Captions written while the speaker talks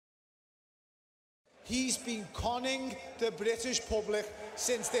He's been conning the British public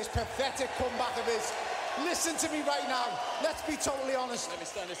since this pathetic comeback of his. Listen to me right now. Let's be totally honest.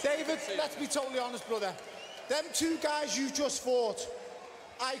 David, let's be totally honest, brother. Them two guys you just fought,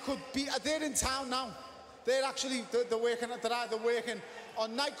 they're in town now. They're actually, they're either working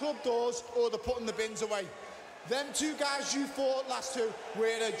on nightclub doors or they're putting the bins away. Them two guys you fought last two were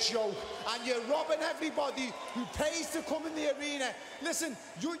a joke. And you're robbing everybody who pays to come in the arena. Listen,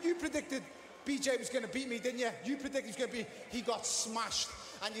 you predicted BJ was going to beat me, didn't you? You predicted he got smashed.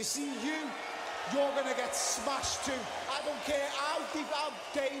 And you see you're going to get smashed too. I don't care how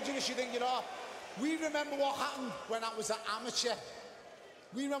dangerous you think you are. We remember what happened when I was an amateur.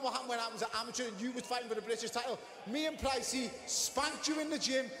 We remember what happened when I was an amateur and you was fighting for the British title. Me and Pricey spanked you in the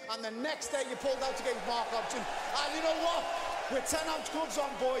gym and the next day you pulled out against Mark Hobson. And you know what? With 10-ounce gloves on,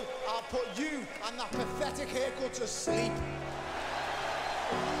 boy, I'll put you and that pathetic haircut to sleep.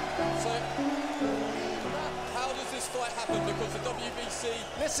 So, how does this fight happen? Because the WBC...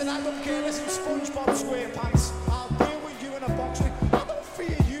 Listen, I don't care. Listen, SpongeBob SquarePants. I'll deal with you in a box ring. I don't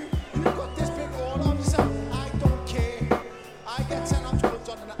fear you. You've got this big aura on yourself. I don't care. I get 10-ounce gloves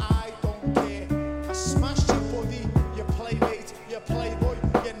on and I don't care. I smashed your buddy, your playmate, your playboy,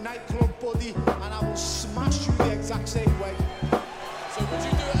 your nightclub buddy, and I will smash you the exact same way. So would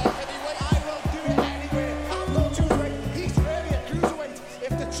you do it at heavyweight? I will do it anywhere. I'll go to his weight. He's really a cruiserweight.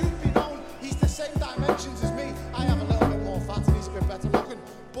 If the truth be known, he's the same dimensions as me. I have a little bit more fat and he's a bit better looking.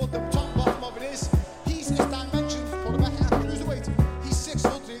 But the top bottom of it is, he's his dimensions, put him at cruiserweight. He's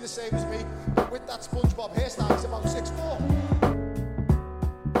 6'3", the same as me. But with that SpongeBob hairstyle, he's about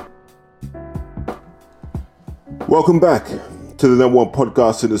 6'4". Welcome back to the number one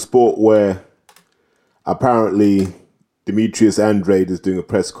podcast in the sport, where apparently Demetrius Andrade is doing a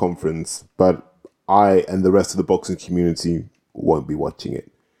press conference, but I and the rest of the boxing community won't be watching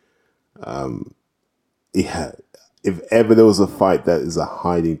it. If ever there was a fight that is a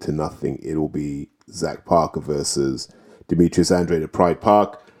hiding to nothing, it will be Zach Parker versus Demetrius Andrade at Pride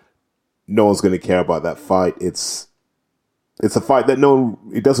Park. No one's going to care about that fight. It's a fight that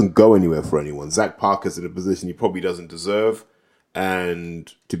it doesn't go anywhere for anyone. Zach Parker's in a position he probably doesn't deserve.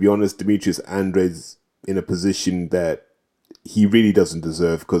 And to be honest, Demetrius Andrade's in a position that he really doesn't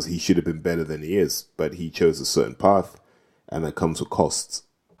deserve because he should have been better than he is. But he chose a certain path, and that comes with costs.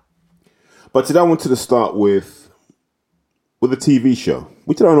 But today I wanted to start with a TV show,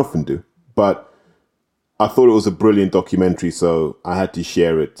 which I don't often do. But I thought it was a brilliant documentary, so I had to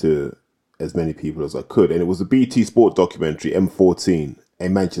share it to as many people as I could. And it was a BT Sport documentary, M14, A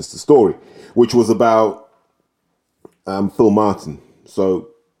Manchester Story, which was about Phil Martin. So,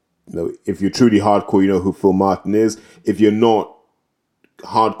 if you're truly hardcore, you know who Phil Martin is. If you're not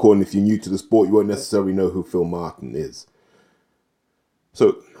hardcore and if you're new to the sport, you won't necessarily know who Phil Martin is.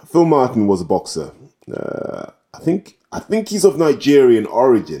 So, Phil Martin was a boxer. I think he's of Nigerian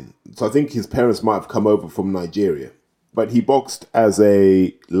origin. So I think his parents might have come over from Nigeria. But he boxed as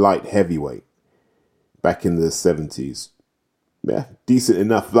a light heavyweight back in the 70s. Yeah, decent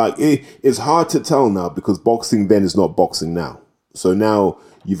enough. Like, it's hard to tell now because boxing then is not boxing now. So now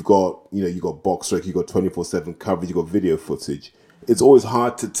you've got BoxRec, you've got 24/7 coverage, you've got video footage. It's always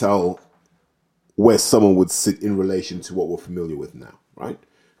hard to tell where someone would sit in relation to what we're familiar with now, right?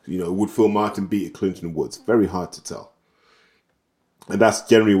 Would Phil Martin beat Clinton Woods? Very hard to tell. And that's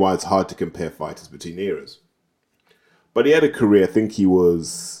generally why it's hard to compare fighters between eras. But he had a career, I think he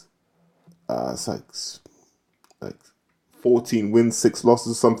was it's like 14 wins, 6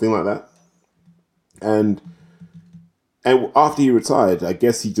 losses, something like that. And after he retired, I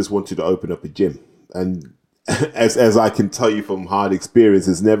guess he just wanted to open up a gym. And as I can tell you from hard experience,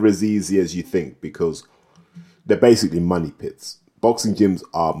 it's never as easy as you think because they're basically money pits. Boxing gyms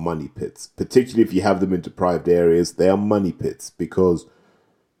are money pits, particularly if you have them in deprived areas. They are money pits because,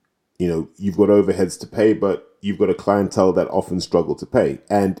 you've got overheads to pay, but you've got a clientele that often struggle to pay.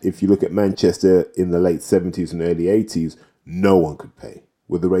 And if you look at Manchester in the late 70s and early 80s, no one could pay.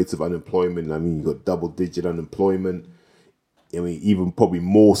 With the rates of unemployment, you've got double-digit unemployment. Even probably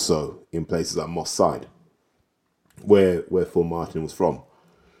more so in places like Moss Side, where Phil Martin was from.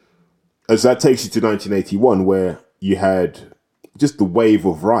 And so that takes you to 1981, where you had just the wave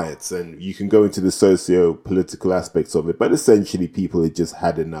of riots, and you can go into the socio-political aspects of it, but essentially people had just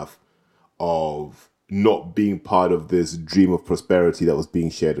had enough of not being part of this dream of prosperity that was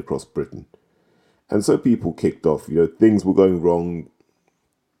being shared across Britain. And so people kicked off, things were going wrong.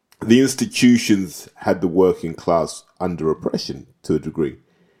 The institutions had the working class under oppression to a degree.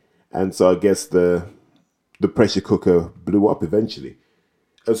 And so I guess the pressure cooker blew up eventually.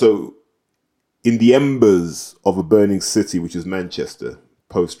 And so in the embers of a burning city, which is Manchester,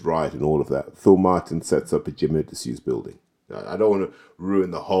 post-riot and all of that, Phil Martin sets up a gym in a disused building. I don't want to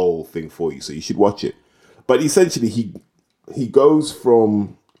ruin the whole thing for you, so you should watch it. But essentially, he goes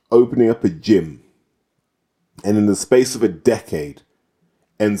from opening up a gym, and in the space of a decade,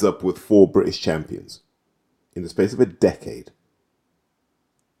 ends up with 4 British champions. In the space of a decade.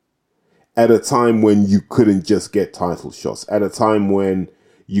 At a time when you couldn't just get title shots. At a time when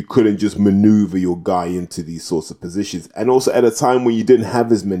you couldn't just maneuver your guy into these sorts of positions. And also at a time when you didn't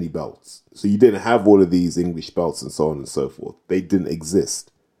have as many belts. So you didn't have all of these English belts and so on and so forth. They didn't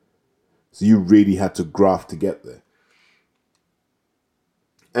exist. So you really had to graft to get there.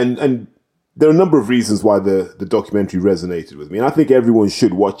 And there are a number of reasons why the documentary resonated with me. And I think everyone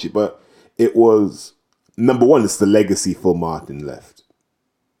should watch it. But it was, number one, it's the legacy Phil Martin left.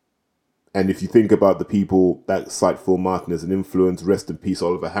 And if you think about the people that cite Phil Martin as an influence, rest in peace,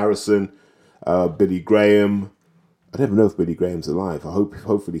 Oliver Harrison, Billy Graham. I don't even know if Billy Graham's alive.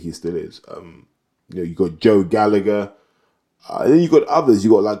 Hopefully he still is. You got Joe Gallagher. Then you got others.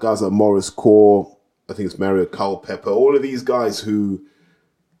 You got like guys like Maurice Core. I think it's Mario Culpepper. All of these guys who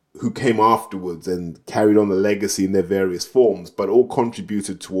came afterwards and carried on the legacy in their various forms, but all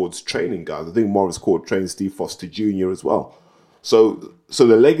contributed towards training guys. I think Maurice Core trained Steve Foster Jr. as well. So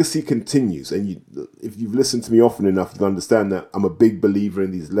the legacy continues, and if you've listened to me often enough, you understand that I'm a big believer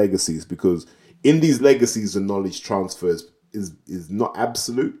in these legacies, because in these legacies, the knowledge transfers is not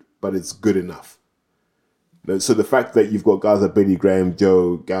absolute, but it's good enough. So the fact that you've got guys like Billy Graham,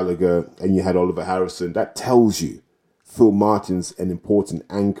 Joe Gallagher, and you had Oliver Harrison, that tells you Phil Martin's an important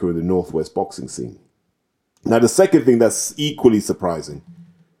anchor in the Northwest boxing scene. Now, the second thing that's equally surprising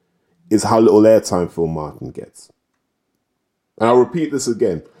is how little airtime Phil Martin gets. And I'll repeat this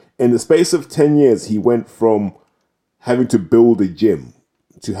again. In the space of 10 years, he went from having to build a gym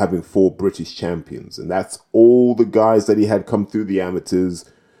to having 4 British champions. And that's all the guys that he had come through the amateurs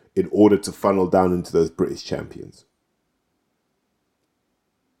in order to funnel down into those British champions.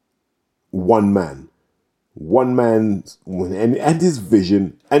 One man, and his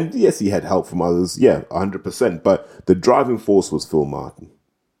vision. And yes, he had help from others. Yeah, 100%. But the driving force was Phil Martin.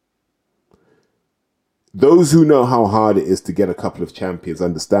 Those who know how hard it is to get a couple of champions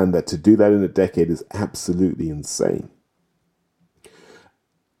understand that to do that in a decade is absolutely insane.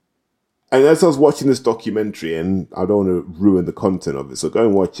 And as I was watching this documentary, and I don't want to ruin the content of it, so go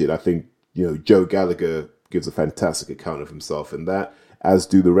and watch it. I think, Joe Gallagher gives a fantastic account of himself in that, as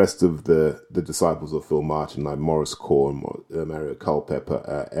do the rest of the disciples of Phil Martin, like Maurice Core, Mario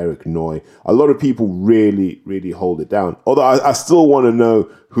Culpepper, Eric Noy. A lot of people really, really hold it down. Although I still want to know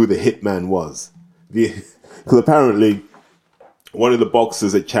who the hitman was. Because apparently one of the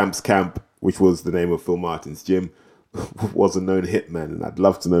boxers at Champs Camp, which was the name of Phil Martin's gym, was a known hitman, and I'd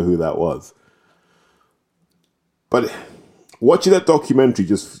love to know who that was. But watching that documentary,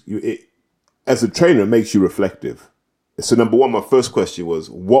 as a trainer, it makes you reflective. So number one, my first question was,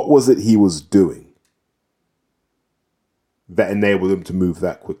 what was it he was doing that enabled him to move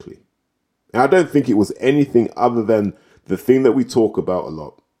that quickly? And I don't think it was anything other than the thing that we talk about a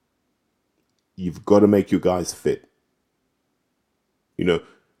lot. You've got to make your guys fit.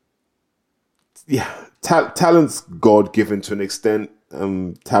 Talent's God-given to an extent.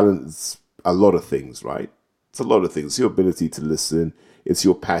 Talent's a lot of things, right? It's a lot of things. It's your ability to listen. It's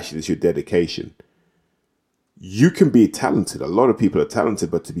your passion. It's your dedication. You can be talented. A lot of people are talented,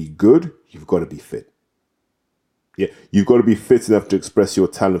 but to be good, you've got to be fit. Yeah, you've got to be fit enough to express your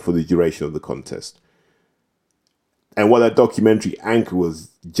talent for the duration of the contest. And what that documentary anchored was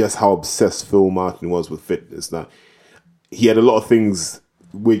just how obsessed Phil Martin was with fitness. Now, he had a lot of things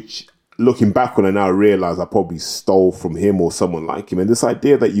which, looking back on it now, I realize I probably stole from him or someone like him. And this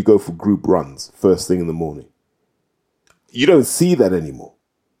idea that you go for group runs first thing in the morning. You don't see that anymore.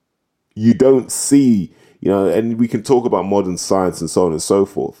 You don't see, and we can talk about modern science and so on and so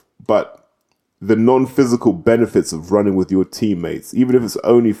forth. But the non-physical benefits of running with your teammates, even if it's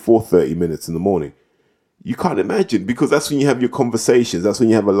only for 30 minutes in the morning, you can't imagine, because that's when you have your conversations. That's when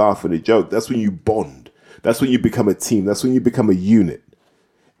you have a laugh and a joke. That's when you bond. That's when you become a team. That's when you become a unit.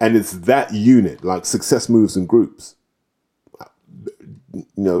 And it's that unit, like success moves in groups.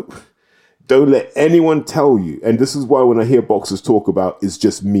 Don't let anyone tell you. And this is why when I hear boxers talk about it's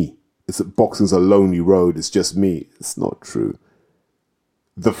just me, it's that boxing's a lonely road. It's just me. It's not true.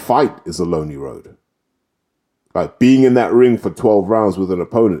 The fight is a lonely road. Like being in that ring for 12 rounds with an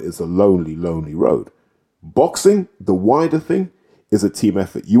opponent is a lonely, lonely road. Boxing, the wider thing, is a team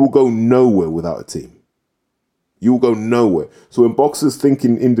effort. You will go nowhere without a team. You will go nowhere. So when boxers think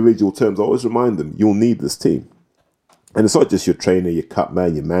in individual terms, I always remind them, you'll need this team. And it's not just your trainer, your cut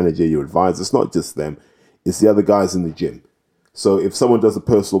man, your manager, your advisor. It's not just them. It's the other guys in the gym. So if someone does a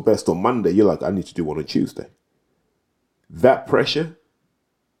personal best on Monday, you're like, I need to do one on Tuesday. That pressure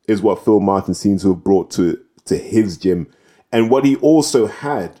is what Phil Martin seems to have brought to his gym. And what he also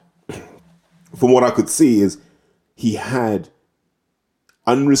had, from what I could see, is he had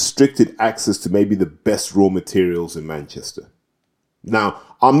unrestricted access to maybe the best raw materials in Manchester. Now,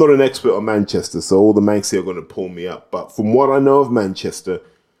 I'm not an expert on Manchester, so all the Manxie are going to pull me up. But from what I know of Manchester,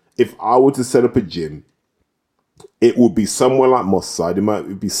 if I were to set up a gym, it would be somewhere like Moss Side. It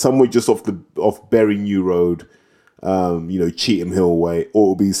might be somewhere just off Bury New Road, Cheetham Hill way, or it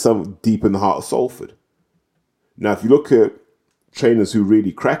would be some deep in the heart of Salford. Now, if you look at trainers who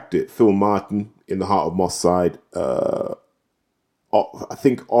really cracked it, Phil Martin in the heart of Moss Side, I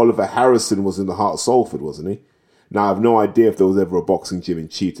think Oliver Harrison was in the heart of Salford, wasn't he? Now, I have no idea if there was ever a boxing gym in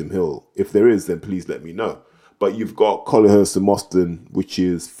Cheetham Hill. If there is, then please let me know. But you've got Collyhurst and Moston, which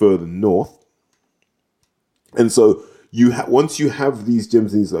is further north. And so once you have these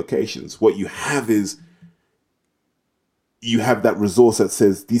gyms in these locations, what you have is you have that resource that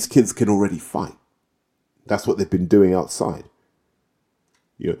says these kids can already fight. That's what they've been doing outside.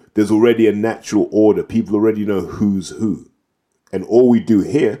 There's already a natural order. People already know who's who. And all we do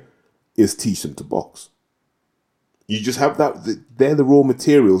here is teach them to box. You just have that. They're the raw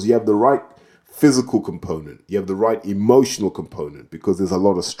materials. You have the right physical component. You have the right emotional component, because there's a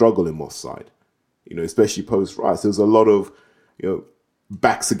lot of struggle in Moss Side, especially post-Rice. There's a lot of,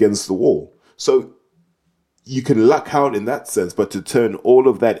 backs against the wall. So you can luck out in that sense, but to turn all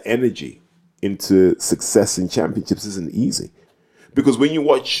of that energy into success in championships isn't easy. Because when you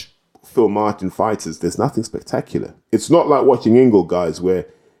watch Phil Martin fighters, there's nothing spectacular. It's not like watching Ingle guys where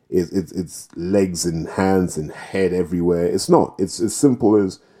it's legs and hands and head everywhere. It's not. It's as simple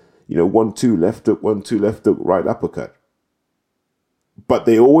as, 1-2 left hook, 1-2 left hook, right uppercut. But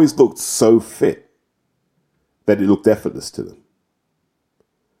they always looked so fit that it looked effortless to them.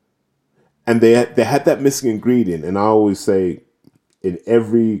 And they had that missing ingredient. And I always say, in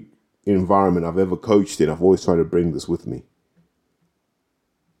every environment I've ever coached in, I've always tried to bring this with me.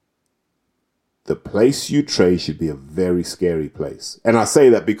 The place you train should be a very scary place. And I say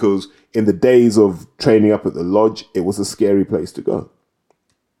that because in the days of training up at the lodge, it was a scary place to go.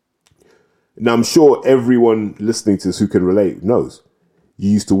 Now, I'm sure everyone listening to this who can relate knows.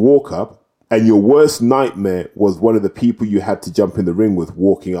 You used to walk up, and your worst nightmare was one of the people you had to jump in the ring with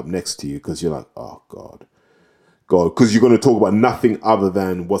walking up next to you, because you're like, oh, God, because you're going to talk about nothing other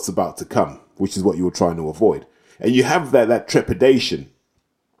than what's about to come, which is what you were trying to avoid. And you have that trepidation,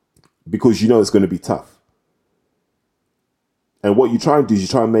 because it's going to be tough. And what you try and do is you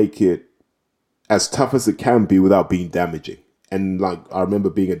try and make it as tough as it can be without being damaging. And I remember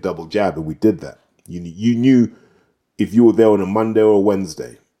being a double jab, and we did that. You knew if you were there on a Monday or a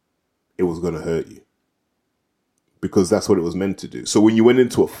Wednesday, it was going to hurt you, because that's what it was meant to do. So when you went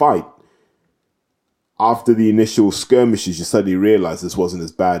into a fight, after the initial skirmishes, you suddenly realized this wasn't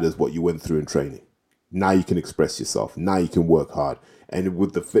as bad as what you went through in training. Now you can express yourself. Now you can work hard. And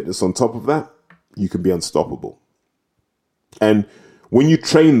with the fitness on top of that, you can be unstoppable. And when you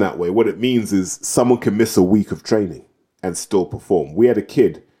train that way, what it means is someone can miss a week of training and still perform. We had a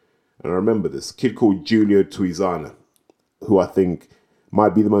kid, and I remember this, kid called Giulio Tuizana, who I think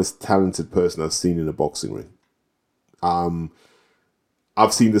might be the most talented person I've seen in a boxing ring.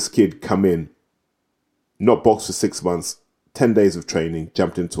 I've seen this kid come in, not box for 6 months, 10 days of training,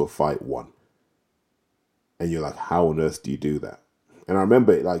 jumped into a fight, won. And you're like, how on earth do you do that? And I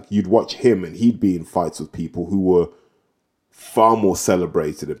remember, you'd watch him and he'd be in fights with people who were far more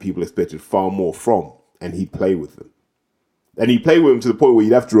celebrated and people expected far more from, and he'd play with them. And he'd play with him to the point where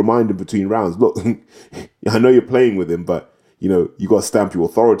you'd have to remind him between rounds, look, I know you're playing with him, but, you got to stamp your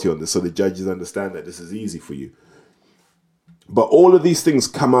authority on this so the judges understand that this is easy for you. But all of these things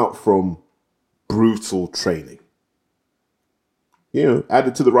come out from brutal training.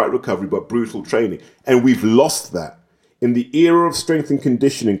 Added to the right recovery, but brutal training. And we've lost that. In the era of strength and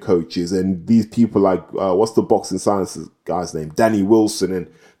conditioning coaches and these people like, what's the boxing science guy's name? Danny Wilson,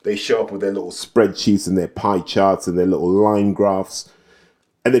 and they show up with their little spreadsheets and their pie charts and their little line graphs.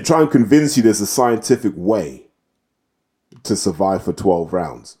 And they try and convince you there's a scientific way to survive for 12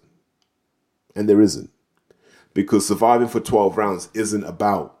 rounds. And there isn't. Because surviving for 12 rounds isn't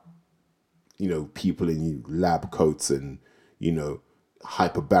about, people in lab coats and,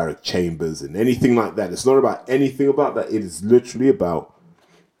 hyperbaric chambers and anything like that. It's not about anything about that. It is literally about,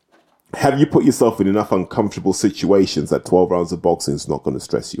 have you put yourself in enough uncomfortable situations that 12 rounds of boxing is not going to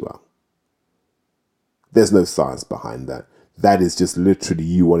stress you out? There's no science behind that. That is just literally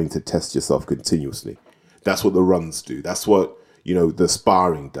you wanting to test yourself continuously. That's what the runs do. That's what, the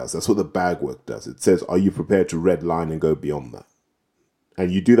sparring does. That's what the bag work does. It says, are you prepared to red line and go beyond that?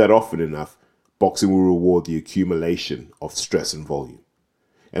 And you do that often enough, boxing will reward the accumulation of stress and volume.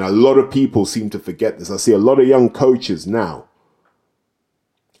 And a lot of people seem to forget this. I see a lot of young coaches now,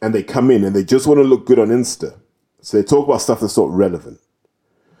 and they come in and they just want to look good on Insta. So they talk about stuff that's not relevant.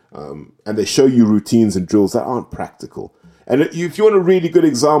 And they show you routines and drills that aren't practical. And if you want a really good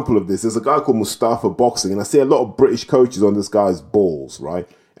example of this, there's a guy called Mustafa Boxing, and I see a lot of British coaches on this guy's balls, right?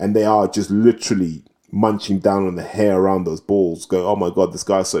 And they are just literally munching down on the hair around those balls, going, oh my God, this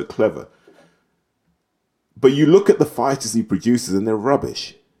guy's so clever. But you look at the fighters he produces and they're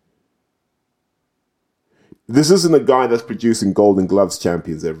rubbish. This isn't a guy that's producing Golden Gloves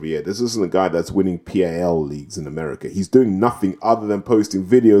champions every year. This isn't a guy that's winning PAL leagues in America. He's doing nothing other than posting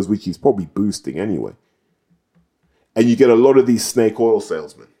videos, which he's probably boosting anyway. And you get a lot of these snake oil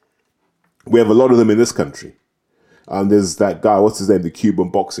salesmen. We have a lot of them in this country. There's that guy, what's his name? The Cuban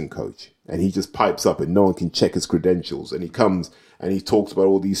boxing coach. And he just pipes up and no one can check his credentials. And he comes and he talks about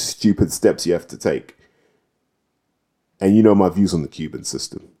all these stupid steps you have to take. And you know my views on the Cuban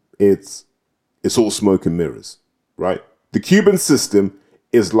system. It's all smoke and mirrors, right? The Cuban system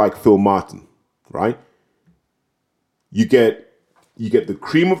is like Phil Martin, right? You get the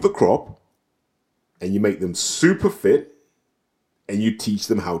cream of the crop and you make them super fit and you teach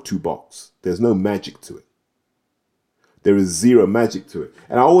them how to box. There's no magic to it. There is zero magic to it.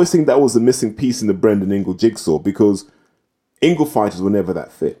 And I always think that was the missing piece in the Brendan Ingle jigsaw, because Ingle fighters were never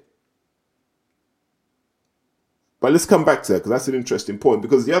that fit. But let's come back to that, because that's an interesting point.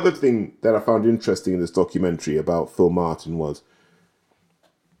 Because the other thing that I found interesting in this documentary about Phil Martin was,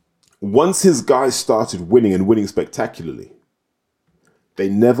 once his guys started winning and winning spectacularly, they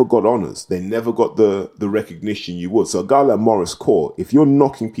never got honours. They never got the recognition you would. So a guy like Maurice Core, if you're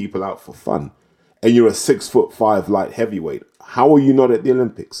knocking people out for fun and you're a 6'5" light heavyweight, how are you not at the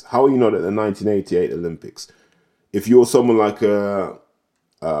Olympics? How are you not at the 1988 Olympics? If you're someone like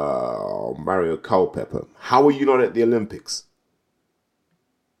Mario Culpepper, how are you not at the Olympics?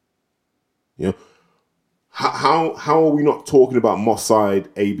 You know, how are we not talking about Moss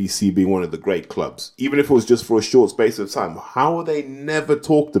Side ABC being one of the great clubs, even if it was just for a short space of time? How are they never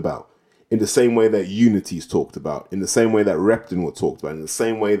talked about in the same way that Unity's talked about, in the same way that Repton were talked about, in the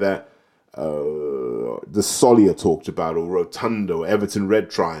same way that the Solia talked about, or Rotunda, or Everton Red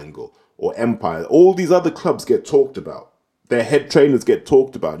Triangle, or Empire? All these other clubs get talked about. Their head trainers get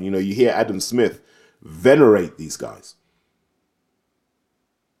talked about. You know, you hear Adam Smith venerate these guys,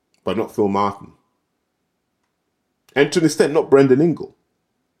 but not Phil Martin. And to an extent, not Brendan Ingle.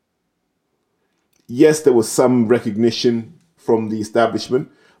 Yes, there was some recognition from the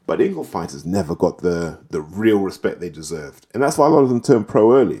establishment, but Ingle fighters never got the real respect they deserved. And that's why a lot of them turned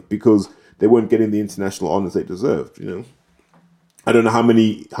pro early, because they weren't getting the international honours they deserved, you know. I don't know how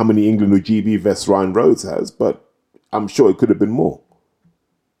many England or GB vests Ryan Rhodes has, but I'm sure it could have been more.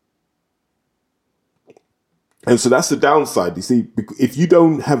 And so that's the downside. You see, if you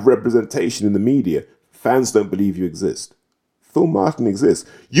don't have representation in the media, fans don't believe you exist. Phil Martin exists.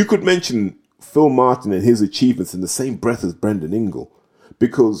 You could mention Phil Martin and his achievements in the same breath as Brendan Ingle,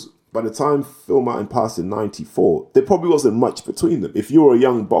 because by the time Phil Martin passed in 94, there probably wasn't much between them. If you were a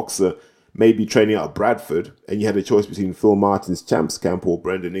young boxer, maybe training out of Bradford, and you had a choice between Phil Martin's Champs Camp or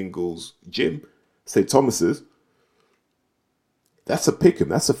Brendan Ingle's gym, St. Thomas's, that's a pick 'em.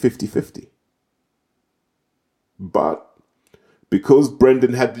 That's a 50-50. But because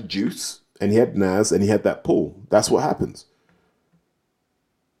Brendan had the juice, and he had Naz, and he had that pull, that's what happens.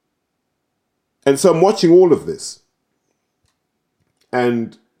 And so I'm watching all of this.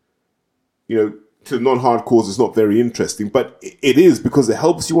 And, you know, to non-hardcores, it's not very interesting, but it is, because it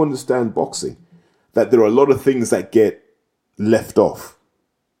helps you understand boxing, that there are a lot of things that get left off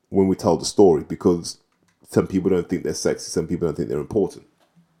when we tell the story, because some people don't think they're sexy, some people don't think they're important.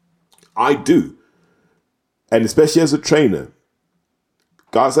 I do. And especially as a trainer,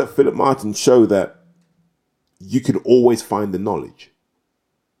 guys like Philip Martin show that you can always find the knowledge.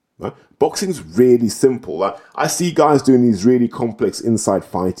 Right? Boxing's really simple. Like, I see guys doing these really complex inside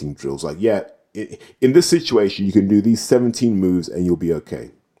fighting drills. Like, yeah, in this situation, you can do these 17 moves and you'll be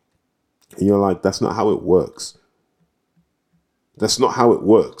okay. And you're like, that's not how it works. That's not how it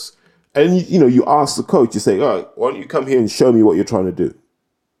works. And, you know, you ask the coach, you say, all right, why don't you come here and show me what you're trying to do?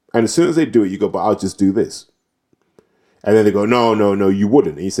 And as soon as they do it, you go, but I'll just do this. And then they go, no, you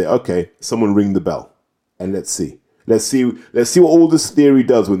wouldn't. And you say, okay, someone ring the bell. And let's see what all this theory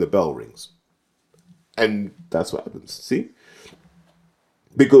does when the bell rings. And that's what happens, see?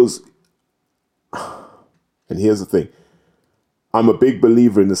 Because, and here's the thing, I'm a big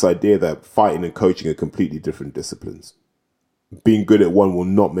believer in this idea that fighting and coaching are completely different disciplines. being good at one will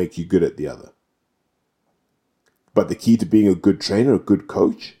not make you good at the other. But the key to being a good trainer, a good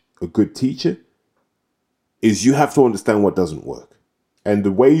coach, a good teacher, is you have to understand what doesn't work. And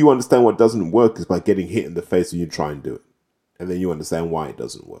the way you understand what doesn't work is by getting hit in the face when you try and do it. And then you understand why it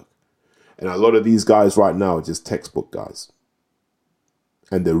doesn't work. And a lot of these guys right now are just textbook guys.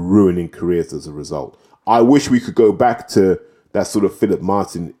 And they're ruining careers as a result. I wish we could go back to that sort of Philip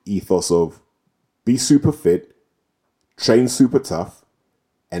Martin ethos of be super fit, train super tough,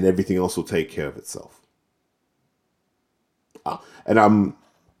 and everything else will take care of itself.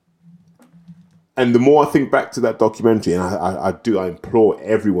 And the more I think back to that documentary, and I implore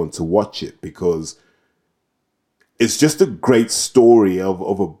everyone to watch it, because it's just a great story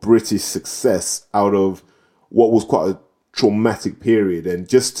of a British success out of what was quite a traumatic period, and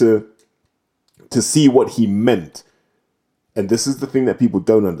just to see what he meant. And this is the thing that people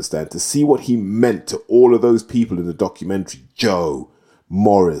don't understand, to see what he meant to all of those people in the documentary, Joe,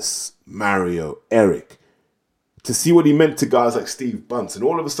 Morris, Mario, Eric, to see what he meant to guys like Steve Bunce. And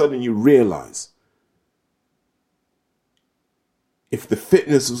all of a sudden you realize, if the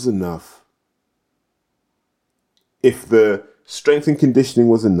fitness was enough, if the strength and conditioning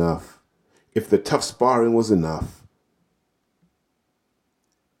was enough, if the tough sparring was enough,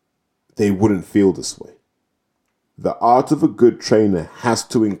 they wouldn't feel this way. The art of a good trainer has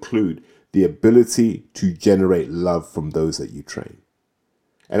to include the ability to generate love from those that you train.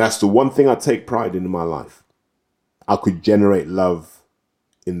 And that's the one thing I take pride in my life. I could generate love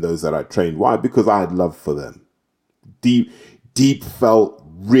in those that I trained. Why? Because I had love for them. Deep felt,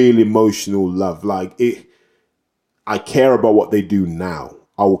 real emotional love. Like it, I care about what they do now.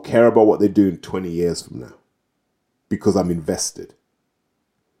 I will care about what they do in 20 years from now, because I'm invested.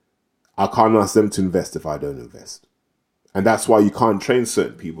 I can't ask them to invest if I don't invest. And that's why you can't train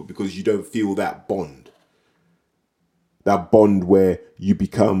certain people, because you don't feel that bond. That bond where you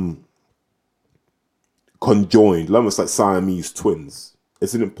become conjoined, almost like Siamese twins.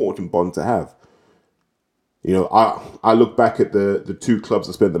 It's an important bond to have. You know, I look back at the two clubs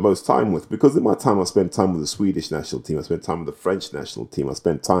I spent the most time with, because in my time I spent time with the Swedish national team, I spent time with the French national team, I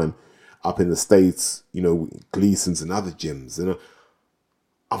spent time up in the States, you know, Gleason's and other gyms. And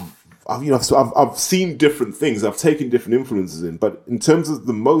I've seen different things. I've taken different influences in. But in terms of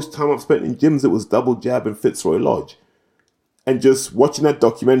the most time I've spent in gyms, it was Double Jab and Fitzroy Lodge. And just watching that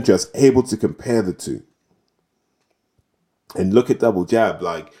documentary, I was able to compare the two. And look at Double Jab,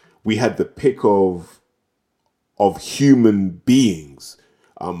 like we had the pick of human beings,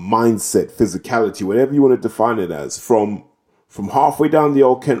 mindset, physicality, whatever you want to define it as, from halfway down the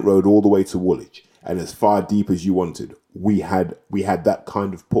Old Kent Road all the way to Woolwich, and as far deep as you wanted. We had that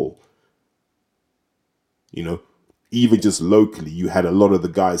kind of pull. You know, even just locally, you had a lot of the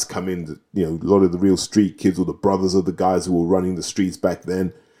guys come in, you know, a lot of the real street kids, or the brothers of the guys who were running the streets back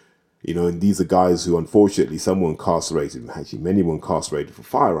then. You know, and these are guys who, unfortunately, some were incarcerated, actually many were incarcerated for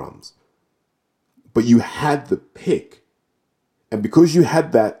firearms. But you had the pick. And because you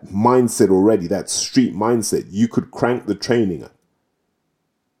had that mindset already, that street mindset, you could crank the training up.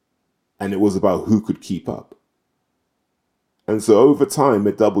 And it was about who could keep up. And so over time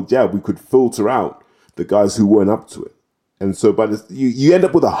at Double Jab, we could filter out the guys who weren't up to it. And so you end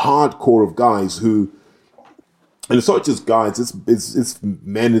up with a hardcore of guys who, and it's not just guys, it's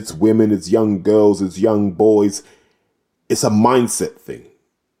men, it's women, it's young girls, it's young boys. It's a mindset thing.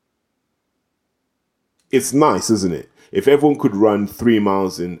 It's nice, isn't it? If everyone could run 3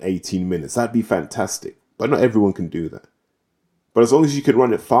 miles in 18 minutes, that'd be fantastic. But not everyone can do that. But as long as you can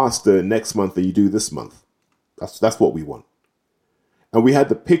run it faster next month than you do this month, that's what we want. And we had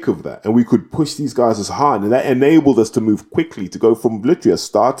the pick of that, and we could push these guys as hard, and that enabled us to move quickly, to go from literally a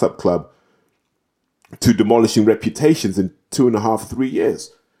startup club to demolishing reputations in 2.5, 3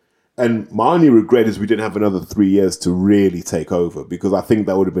 years. And my only regret is we didn't have another 3 years to really take over, because I think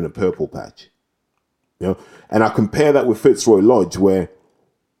that would have been a purple patch. You know? And I compare that with Fitzroy Lodge, where,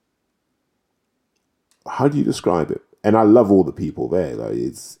 how do you describe it? And I love all the people there. Like,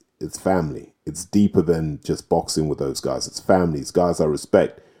 it's family. It's deeper than just boxing with those guys. It's family. It's guys I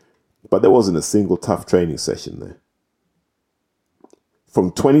respect. But there wasn't a single tough training session there.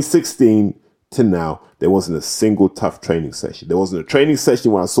 From 2016 to now, there wasn't a single tough training session. There wasn't a training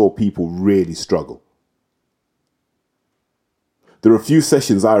session where I saw people really struggle. There were a few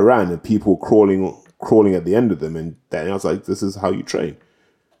sessions I ran and people were crawling at the end of them, and then I was like, this is how you train.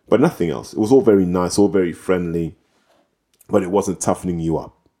 But nothing else. It was all very nice, all very friendly, but it wasn't toughening you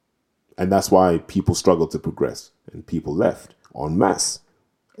up. And that's why people struggled to progress, and people left en masse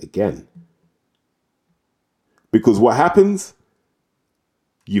again. Because what happens?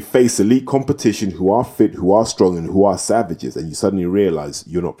 You face elite competition who are fit, who are strong, and who are savages, and you suddenly realize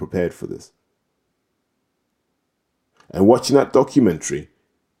you're not prepared for this. And watching that documentary,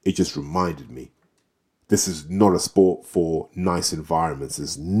 it just reminded me, this is not a sport for nice environments.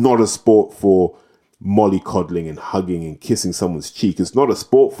 It's not a sport for mollycoddling and hugging and kissing someone's cheek. It's not a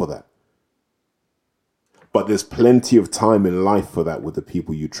sport for that. But there's plenty of time in life for that with the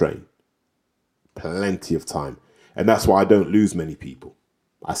people you train. Plenty of time. And that's why I don't lose many people.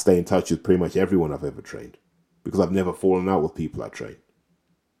 I stay in touch with pretty much everyone I've ever trained, because I've never fallen out with people I train.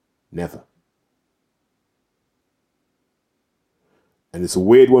 Never. And it's a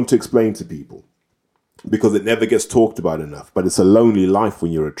weird one to explain to people because it never gets talked about enough. But it's a lonely life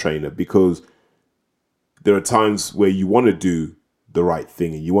when you're a trainer, because there are times where you want to do the right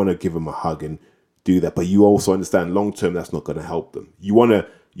thing and you want to give them a hug and do that, but you also understand long term that's not going to help them. You want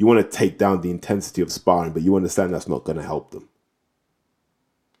to take down the intensity of sparring, but you understand that's not going to help them.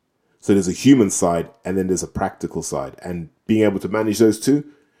 So there's a human side and then there's a practical side. And being able to manage those two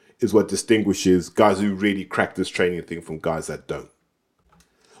is what distinguishes guys who really crack this training thing from guys that don't.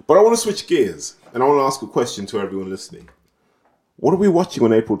 But I want to switch gears and I want to ask a question to everyone listening. What are we watching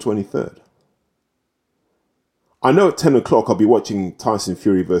on April 23rd? I know at 10 o'clock I'll be watching Tyson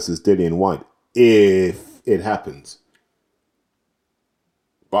Fury versus Dillian Whyte, if it happens.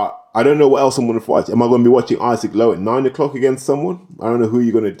 But I don't know what else I'm going to watch. Am I going to be watching Isaac Lowe at 9 o'clock against someone? I don't know who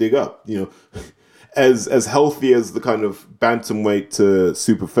you're going to dig up. You know, as healthy as the kind of bantamweight to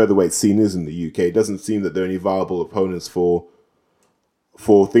super featherweight scene is in the UK, it doesn't seem that there are any viable opponents for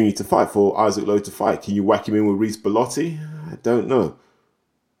Thingy to fight, for Isaac Lowe to fight. Can you whack him in with Reece Bellotti? I don't know.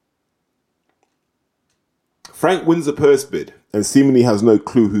 Frank wins a purse bid and seemingly has no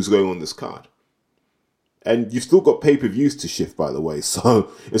clue who's going on this card. And you've still got pay-per-views to shift, by the way.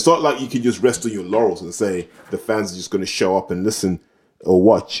 So it's not like you can just rest on your laurels and say the fans are just going to show up and listen or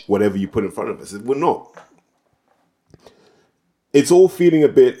watch whatever you put in front of us. We're not. It's all feeling a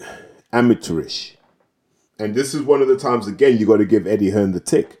bit amateurish. And this is one of the times, again, you got to give Eddie Hearn the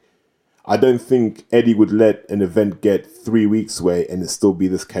tick. I don't think Eddie would let an event get 3 weeks away and it still be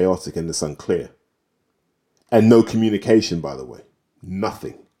this chaotic and this unclear. And no communication, by the way.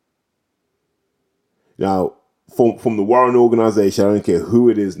 Nothing. Now, from the Warren organization, I don't care who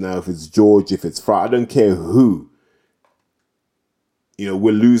it is now, if it's George, if it's Fry, I don't care who. You know,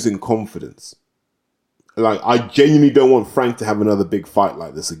 we're losing confidence. Like, I genuinely don't want Frank to have another big fight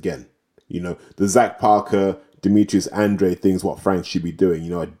like this again. You know, the Zach Parker, Demetrius Andre thing's what Frank should be doing.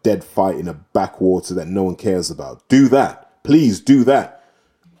 You know, a dead fight in a backwater that no one cares about. Do that. Please do that.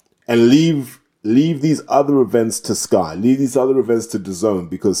 And leave these other events to Sky. Leave these other events to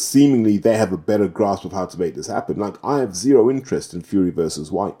DAZN, because seemingly they have a better grasp of how to make this happen. Like, I have zero interest in Fury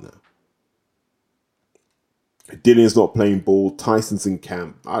versus Whyte now. Dillian's not playing ball. Tyson's in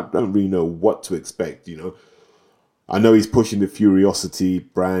camp. I don't really know what to expect, you know. I know he's pushing the Furiosity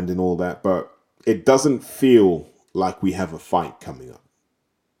brand and all that, but it doesn't feel like we have a fight coming up.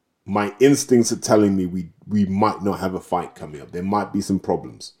 My instincts are telling me we might not have a fight coming up. There might be some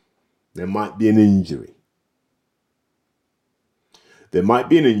problems. There might be an injury. There might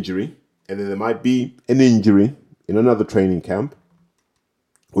be an injury, and then there might be an injury in another training camp,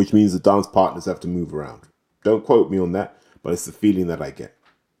 which means the dance partners have to move around. Don't quote me on that, but it's the feeling that I get.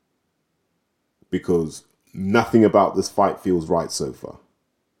 Because nothing about this fight feels right so far.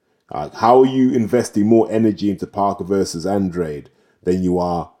 How are you investing more energy into Parker versus Andrade than you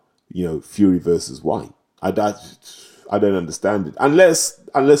are, you know, Fury versus Whyte? I don't understand it. Unless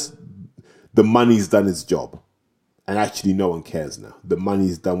the money's done its job. And actually no one cares now. The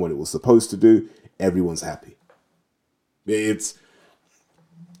money's done what it was supposed to do. Everyone's happy. It's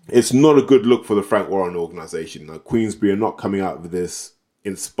not a good look for the Frank Warren organization. Now, Queensberry are not coming out with this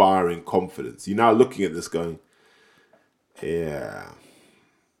inspiring confidence. You're now looking at this going, yeah.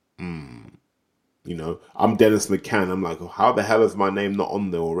 You know, I'm Dennis McCann. I'm like, oh, how the hell is my name not on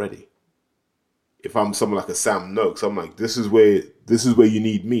there already? If I'm someone like a Sam Noakes, I'm like, this is where you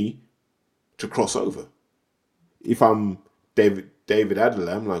need me to cross over. If I'm David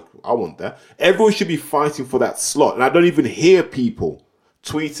Adelaide, I'm like, I want that. Everyone should be fighting for that slot. And I don't even hear people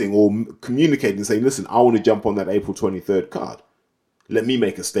tweeting or communicating saying, listen, I want to jump on that April 23rd card. Let me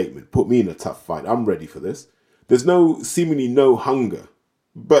make a statement. Put me in a tough fight. I'm ready for this. There's seemingly no hunger.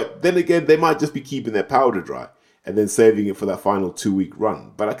 But then again, they might just be keeping their powder dry and then saving it for that final 2-week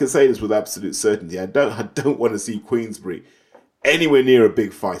run. But I can say this with absolute certainty. I don't want to see Queensberry anywhere near a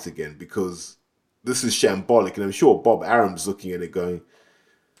big fight again, because this is shambolic. And I'm sure Bob Arum's looking at it going,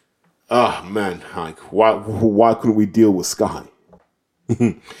 oh man, like, why couldn't we deal with Sky?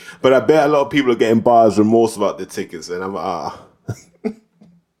 But I bet a lot of people are getting buyer's remorse about the tickets. And I'm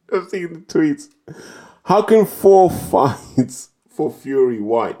I've seen the tweets. How can 4 fights for Fury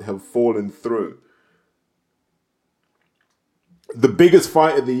White have fallen through? The biggest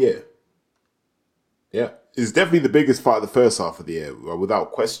fight of the year. Yeah, it's definitely the biggest fight of the first half of the year,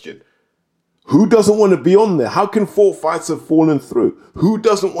 without question. Who doesn't want to be on there? How can 4 fights have fallen through? Who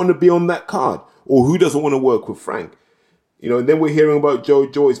doesn't want to be on that card? Or who doesn't want to work with Frank? You know, and then we're hearing about Joe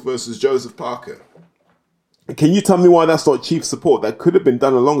Joyce versus Joseph Parker. Can you tell me why that's not chief support? That could have been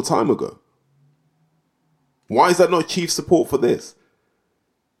done a long time ago. Why is that not chief support for this?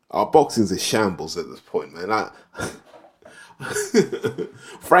 Our boxing's a shambles at this point, man.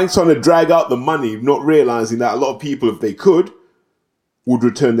 Frank's trying to drag out the money, not realizing that a lot of people, if they could, would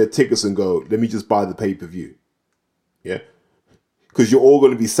return their tickets and go, let me just buy the pay-per-view. Yeah? Because you're all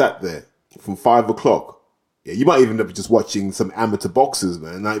going to be sat there from 5 o'clock. Yeah, you might even end up just watching some amateur boxers,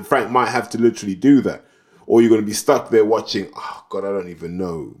 man. Like Frank might have to literally do that. Or you're going to be stuck there watching, oh God, I don't even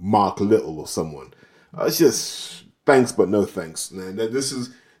know, Mark Little or someone. It's just thanks, but no thanks, man. This is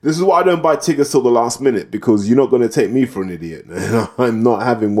why I don't buy tickets till the last minute, because you're not going to take me for an idiot. Man. I'm not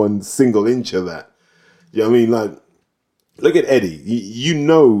having 1 single inch of that. You know what I mean? Like, look at Eddie. You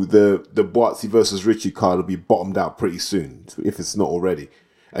know the Boatsy versus Richie card will be bottomed out pretty soon, if it's not already.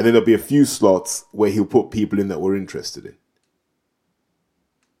 And then there'll be a few slots where he'll put people in that we're interested in.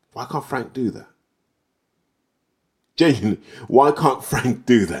 Why can't Frank do that? Genuinely, why can't Frank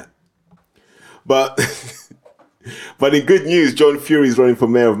do that? But in good news, John Fury's running for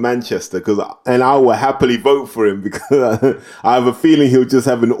mayor of Manchester, and I will happily vote for him, because I have a feeling he'll just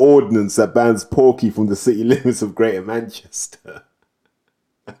have an ordinance that bans Porky from the city limits of Greater Manchester.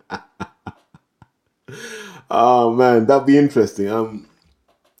 Oh man, that'd be interesting.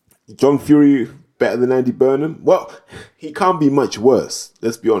 John Fury better than Andy Burnham? Well, he can't be much worse.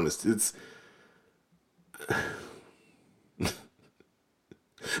 Let's be honest. It's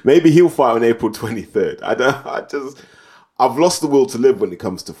maybe he'll fight on April 23rd. I've lost the will to live when it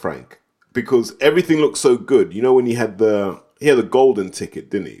comes to Frank, because everything looks so good. You know, when he had the golden ticket,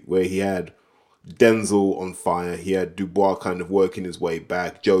 didn't he? Where he had Denzel on fire, he had Dubois kind of working his way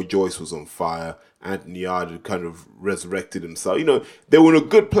back, Joe Joyce was on fire, Anthony Yarde had kind of resurrected himself. You know, they were in a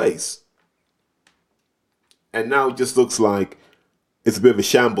good place. And now it just looks like it's a bit of a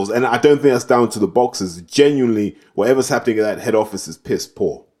shambles. And I don't think that's down to the boxers. Genuinely, whatever's happening at that head office is piss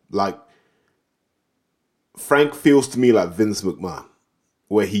poor. Like, Frank feels to me like Vince McMahon,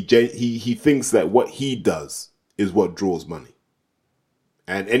 where he thinks that what he does is what draws money.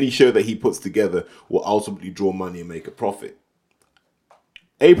 And any show that he puts together will ultimately draw money and make a profit.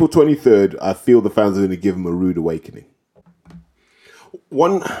 April 23rd, I feel the fans are going to give him a rude awakening.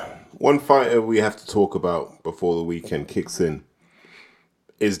 One fighter we have to talk about before the weekend kicks in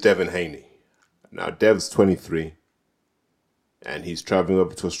is Devin Haney. Now, Dev's 23, and he's traveling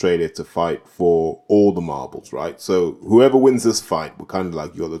over to Australia to fight for all the marbles, right? So whoever wins this fight, we're kind of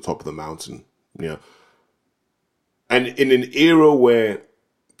like, you're at the top of the mountain, you know. And in an era where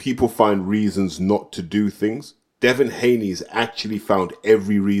people find reasons not to do things, Devin Haney's actually found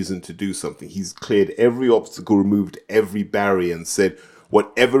every reason to do something. He's cleared every obstacle, removed every barrier, and said,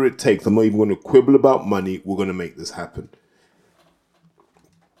 whatever it takes, I'm not even going to quibble about money, we're going to make this happen.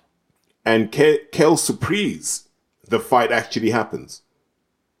 And quelle surprise, the fight actually happens.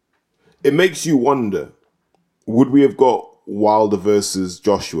 It makes you wonder, would we have got Wilder versus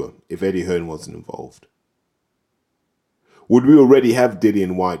Joshua if Eddie Hearn wasn't involved? Would we already have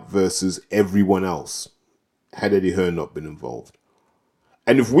Dillian Whyte versus everyone else had Eddie Hearn not been involved?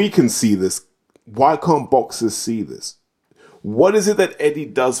 And if we can see this, why can't boxers see this? What is it that Eddie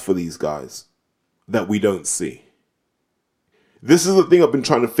does for these guys that we don't see? This is the thing I've been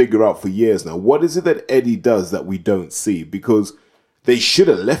trying to figure out for years now. What is it that Eddie does that we don't see? Because they should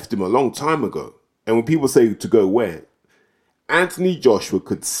have left him a long time ago. And when people say to go where, Anthony Joshua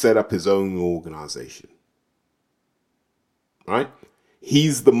could set up his own organization. Right?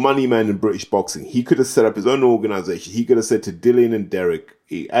 He's the money man in British boxing. He could have set up his own organization. He could have said to Dillian and Derek,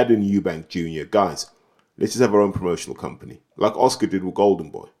 Adam Eubank Jr., guys, let's just have our own promotional company. Like Oscar did with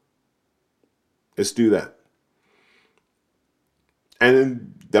Golden Boy. Let's do that.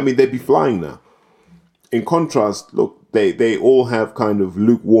 And, I mean, they'd be flying now. In contrast, look, they all have kind of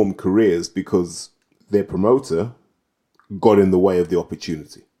lukewarm careers because their promoter got in the way of the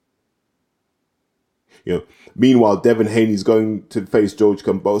opportunity. You know, meanwhile, Devin Haney's going to face George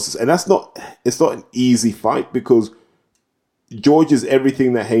Kambosos, and it's not an easy fight because George is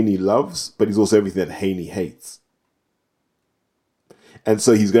everything that Haney loves, but he's also everything that Haney hates. And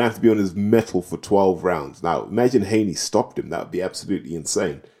so he's going to have to be on his mettle for 12 rounds. Now, imagine Haney stopped him. That would be absolutely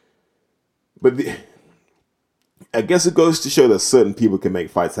insane. But I guess it goes to show that certain people can make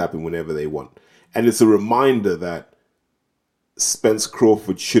fights happen whenever they want. And it's a reminder that Spence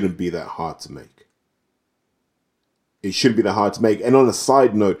Crawford shouldn't be that hard to make. It shouldn't be that hard to make. And on a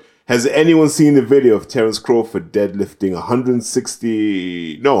side note, has anyone seen the video of Terence Crawford deadlifting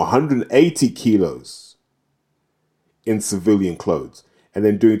 180 kilos in civilian clothes and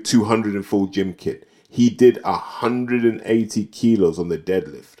then doing 200 in full gym kit? He did 180 kilos on the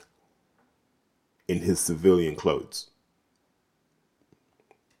deadlift in his civilian clothes.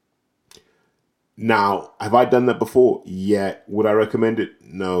 Now, have I done that before? Yeah. Would I recommend it?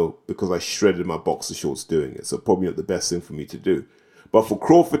 No, because I shredded my boxer shorts doing it. So probably not the best thing for me to do. But for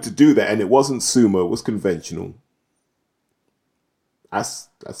Crawford to do that, and it wasn't sumo, it was conventional. That's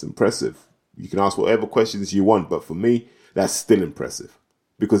impressive. You can ask whatever questions you want, but for me, that's still impressive.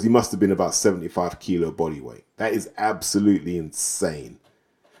 Because he must have been about 75 kilo body weight. That is absolutely insane.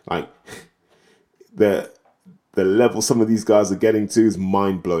 Like, the level some of these guys are getting to is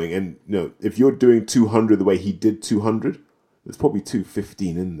mind-blowing. And, you know, if you're doing 200 the way he did 200, there's probably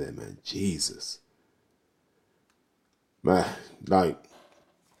 215 in there, man. Jesus. Man,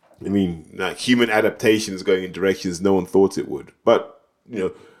 human adaptation is going in directions no one thought it would. But, you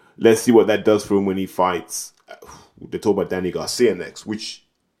know, let's see what that does for him when he fights. They talk about Danny Garcia next, which,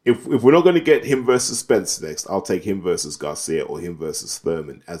 if we're not going to get him versus Spence next, I'll take him versus Garcia or him versus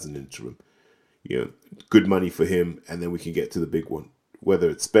Thurman as an interim. You know, good money for him, and then we can get to the big one.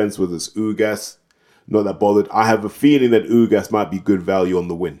 Whether it's Spence, whether it's Ugas, not that bothered. I have a feeling that Ugas might be good value on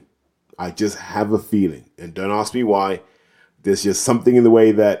the win. I just have a feeling. And don't ask me why. There's just something in the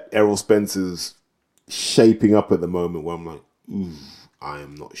way that Errol Spence is shaping up at the moment where I'm like, I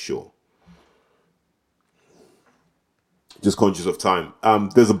am not sure. Just conscious of time.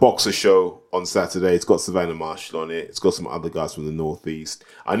 There's a boxer show on Saturday. It's got Savannah Marshall on it. It's got some other guys from the Northeast.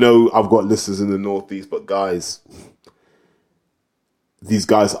 I know I've got listeners in the Northeast, but guys, these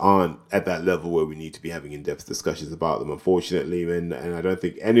guys aren't at that level where we need to be having in-depth discussions about them, unfortunately. And I don't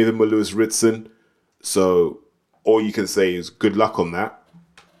think any of them are Lewis Ritson. So all you can say is good luck on that.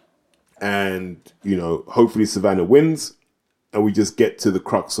 And, you know, hopefully Savannah wins. And we just get to the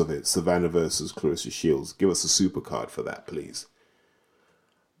crux of it. Savannah versus Clarissa Shields. Give us a super card for that, please.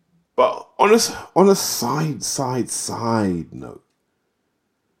 But on a side note,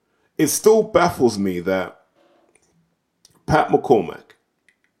 it still baffles me that Pat McCormack,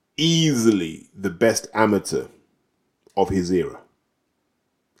 easily the best amateur of his era.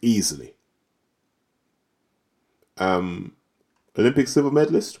 Easily. Olympic silver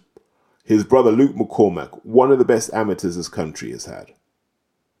medalist. His brother Luke McCormack, one of the best amateurs this country has had.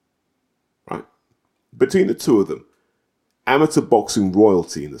 Right? Between the two of them, amateur boxing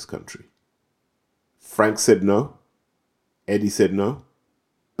royalty in this country. Frank said no. Eddie said no.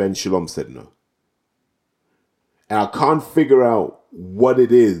 Ben Shalom said no. And I can't figure out what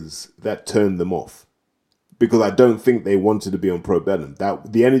it is that turned them off. Because I don't think they wanted to be on Pro Bellum.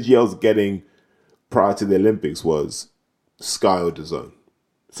 The energy I was getting prior to the Olympics was Sky or DAZN.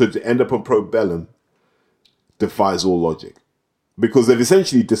 So to end up on Pro Bellum defies all logic. Because they've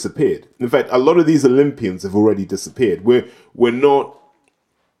essentially disappeared. In fact, a lot of these Olympians have already disappeared. We're not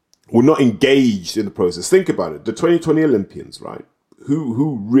engaged in the process. Think about it. The 2020 Olympians, right?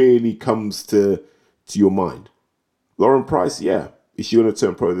 Who really comes to your mind? Lauren Price, yeah. Is she going to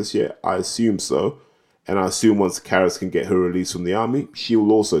turn pro this year? I assume so. And I assume once Karas can get her release from the army, she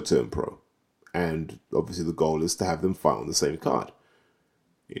will also turn pro. And obviously the goal is to have them fight on the same card.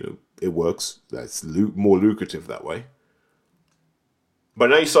 You know, it works. That's more lucrative that way. But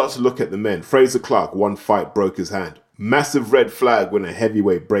now you start to look at the men. Fraser Clark, one fight, broke his hand. Massive red flag when a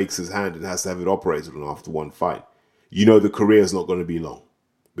heavyweight breaks his hand and has to have it operated on after one fight. You know the career is not going to be long.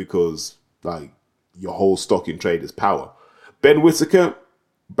 Because, like, your whole stock in trade is power. Ben Whittaker,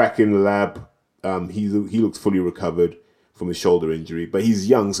 back in the lab. He looks fully recovered from his shoulder injury. But he's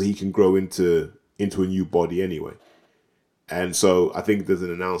young, so he can grow into a new body anyway. And so I think there's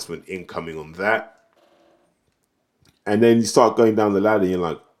an announcement incoming on that. And then you start going down the ladder and you're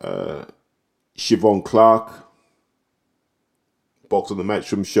like, Siobhan Clark, box on the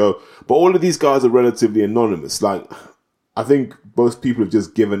Matchroom show. But all of these guys are relatively anonymous. Like, I think most people have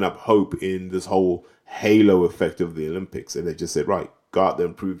just given up hope in this whole halo effect of the Olympics. And they just said, right, go out there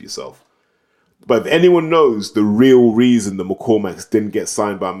and prove yourself. But if anyone knows the real reason the McCormacks didn't get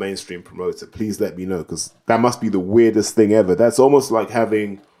signed by a mainstream promoter, please let me know, because that must be the weirdest thing ever. That's almost like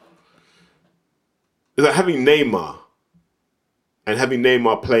having Neymar and having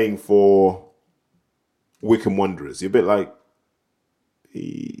Neymar playing for Wycombe Wanderers. You're a bit like,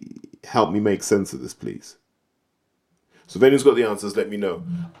 help me make sense of this, please. So if anyone's got the answers, let me know.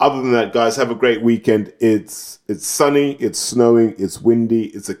 Other than that, guys, have a great weekend. It's sunny, it's snowing, it's windy,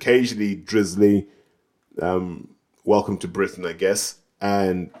 it's occasionally drizzly. Welcome to Britain, I guess.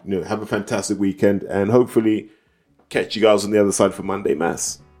 And have a fantastic weekend, and hopefully catch you guys on the other side for Monday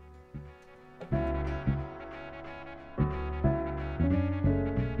Mass.